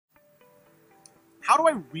how do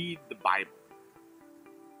I read the Bible?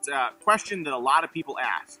 It's a question that a lot of people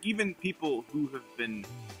ask, even people who have been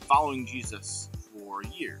following Jesus for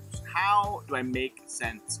years. How do I make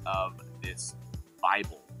sense of this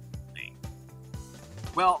Bible thing?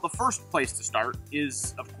 Well, the first place to start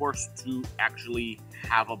is, of course, to actually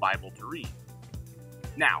have a Bible to read.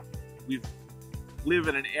 Now, we live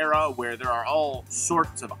in an era where there are all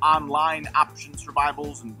sorts of online options for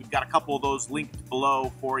Bibles, and we've got a couple of those linked below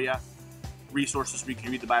for you. Resources where you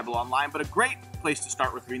can read the Bible online, but a great place to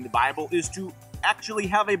start with reading the Bible is to actually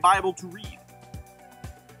have a Bible to read.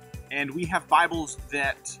 And we have Bibles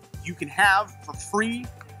that you can have for free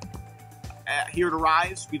here at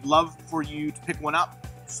Arise. We'd love for you to pick one up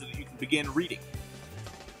so that you can begin reading.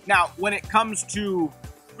 Now, when it comes to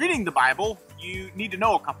reading the Bible, you need to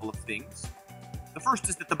know a couple of things. The first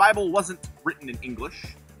is that the Bible wasn't written in English.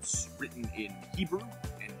 It's written in Hebrew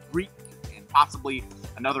and Greek and possibly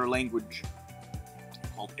another language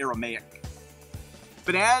called Aramaic.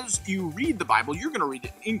 But as you read the Bible, you're going to read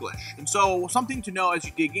it in English. And so something to know as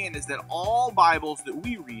you dig in is that all Bibles that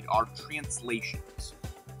we read are translations.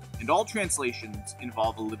 And all translations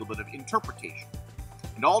involve a little bit of interpretation.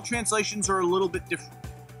 And all translations are a little bit different.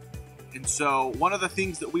 And so one of the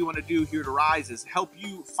things that we want to do here at Arise is help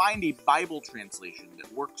you find a Bible translation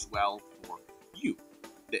that works well for you,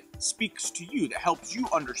 that speaks to you, that helps you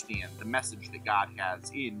understand the message that God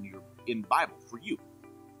has in Bible for you.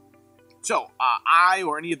 So I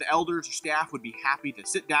or any of the elders or staff would be happy to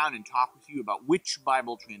sit down and talk with you about which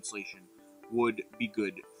Bible translation would be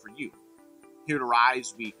good for you. Here at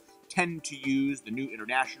Arise, we tend to use the New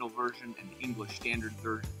International Version and the English Standard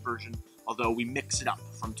Version, although we mix it up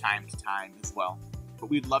from time to time as well.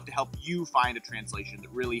 But we'd love to help you find a translation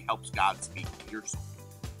that really helps God speak to your soul.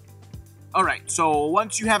 All right, so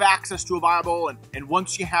once you have access to a Bible and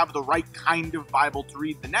once you have the right kind of Bible to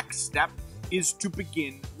read, the next step is to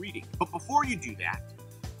begin reading. But before you do that,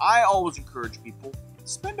 I always encourage people,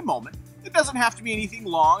 spend a moment. It doesn't have to be anything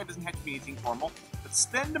long, it doesn't have to be anything formal, but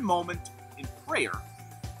spend a moment in prayer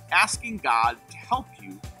asking God to help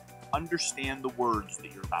you understand the words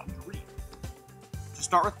that you're about to read. So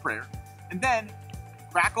start with prayer, and then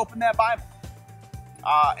crack open that Bible.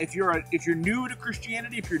 If you're new to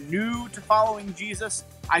Christianity, if you're new to following Jesus,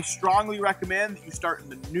 I strongly recommend that you start in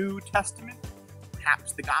the New Testament,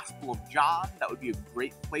 perhaps the Gospel of John. That would be a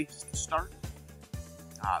great place to start.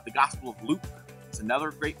 The Gospel of Luke is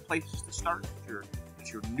another great place to start.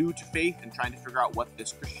 If you're new to faith and trying to figure out what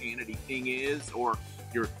this Christianity thing is, or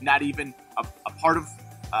you're not even a part of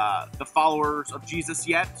the followers of Jesus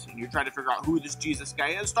yet, and you're trying to figure out who this Jesus guy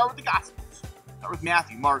is, start with the Gospels. Start with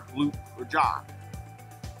Matthew, Mark, Luke, or John.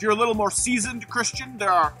 If you're a little more seasoned Christian,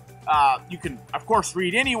 you can, of course,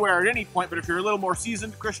 read anywhere at any point, but if you're a little more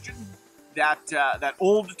seasoned Christian, that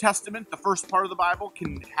Old Testament, the first part of the Bible,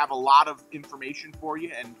 can have a lot of information for you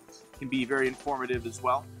and can be very informative as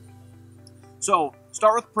well. So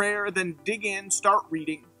start with prayer, then dig in, start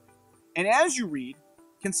reading. And as you read,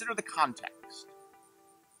 consider the context.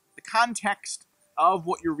 The context of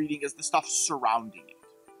what you're reading is the stuff surrounding it.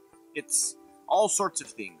 It's all sorts of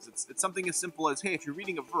things. It's something as simple as, hey, if you're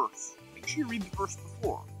reading a verse, make sure you read the verse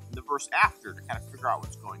before and the verse after to kind of figure out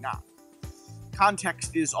what's going on.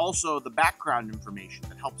 Context is also the background information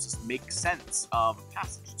that helps us make sense of a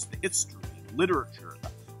passage. It's the history, the literature, the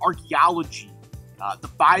archaeology, the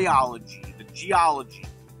biology, the geology,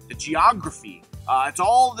 the geography. It's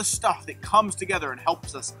all the stuff that comes together and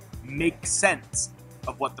helps us make sense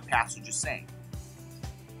of what the passage is saying.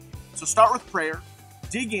 So start with prayer,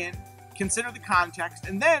 dig in, consider the context,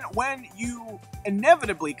 and then when you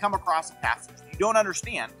inevitably come across a passage that you don't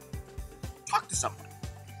understand, talk to someone.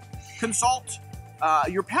 Consult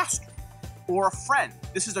your pastor or a friend.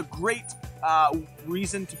 This is a great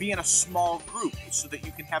reason to be in a small group so that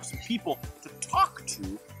you can have some people to talk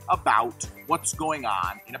to about what's going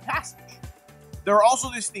on in a passage. There are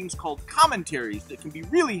also these things called commentaries that can be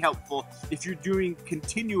really helpful if you're doing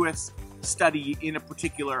continuous study in a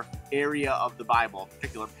particular area of the Bible, a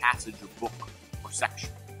particular passage or book or section.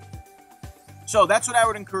 So that's what I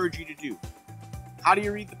would encourage you to do. How do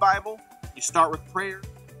you read the Bible? You start with prayer,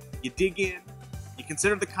 you dig in, you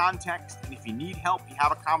consider the context, and if you need help, you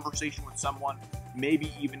have a conversation with someone,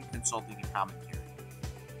 maybe even consulting a commentary.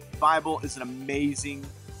 The Bible is an amazing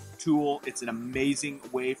tool. It's an amazing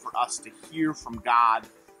way for us to hear from God,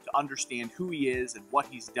 to understand who He is and what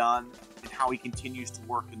He's done and how He continues to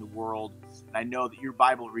work in the world. And I know that your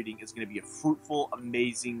Bible reading is going to be a fruitful,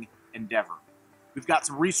 amazing endeavor. We've got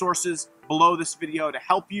some resources below this video to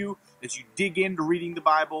help you as you dig into reading the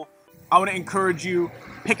Bible. I want to encourage you,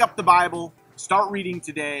 pick up the Bible, start reading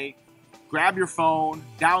today, grab your phone,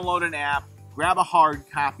 download an app, grab a hard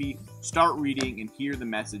copy, start reading, and hear the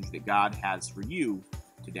message that God has for you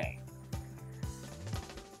today.